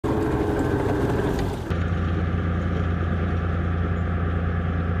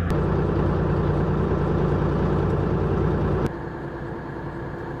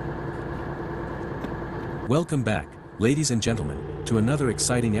Welcome back, ladies and gentlemen, to another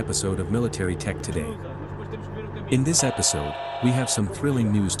exciting episode of Military Tech Today. In this episode, we have some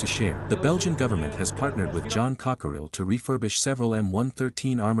thrilling news to share. The Belgian government has partnered with John Cockerill to refurbish several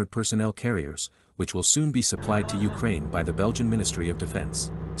M113 Armored Personnel Carriers, which will soon be supplied to Ukraine by the Belgian Ministry of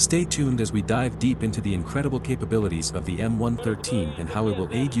Defense. Stay tuned as we dive deep into the incredible capabilities of the M113 and how it will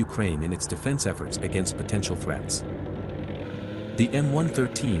aid Ukraine in its defense efforts against potential threats. The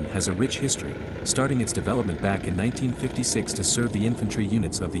M113 has a rich history, starting its development back in 1956 to serve the infantry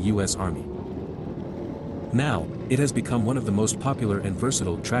units of the U.S. Army. Now, it has become one of the most popular and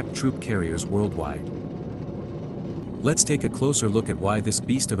versatile tracked troop carriers worldwide. Let's take a closer look at why this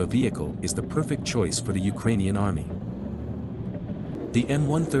beast of a vehicle is the perfect choice for the Ukrainian army. The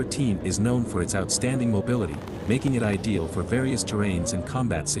M113 is known for its outstanding mobility, making it ideal for various terrains and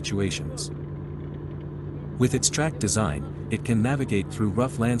combat situations. With its tracked design, it can navigate through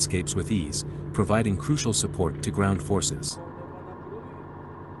rough landscapes with ease, providing crucial support to ground forces.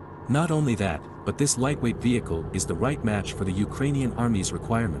 Not only that, but this lightweight vehicle is the right match for the Ukrainian army's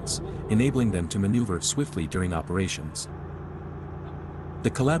requirements, enabling them to maneuver swiftly during operations. The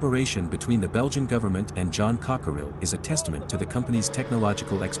collaboration between the Belgian government and John Cockerill is a testament to the company's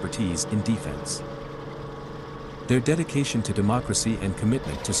technological expertise in defense. Their dedication to democracy and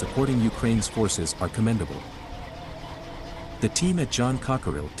commitment to supporting Ukraine's forces are commendable. The team at John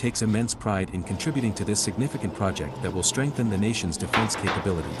Cockerill takes immense pride in contributing to this significant project that will strengthen the nation's defense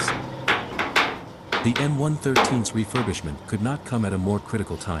capabilities. The M113's refurbishment could not come at a more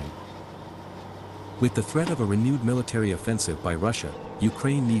critical time. With the threat of a renewed military offensive by Russia,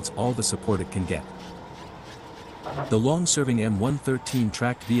 Ukraine needs all the support it can get. The long-serving M113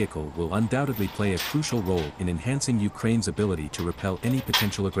 tracked vehicle will undoubtedly play a crucial role in enhancing Ukraine's ability to repel any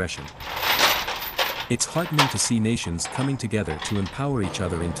potential aggression. It's heartening to see nations coming together to empower each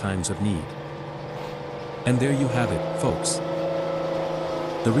other in times of need. And there you have it, folks.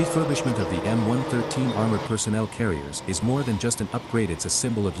 The refurbishment of the M113 Armored Personnel Carriers is more than just an upgrade, it's a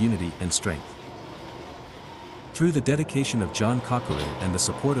symbol of unity and strength. Through the dedication of John Cockerill and the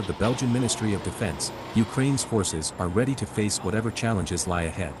support of the Belgian Ministry of Defense, Ukraine's forces are ready to face whatever challenges lie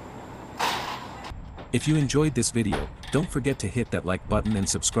ahead. If you enjoyed this video, don't forget to hit that like button and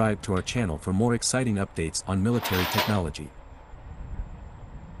subscribe to our channel for more exciting updates on military technology.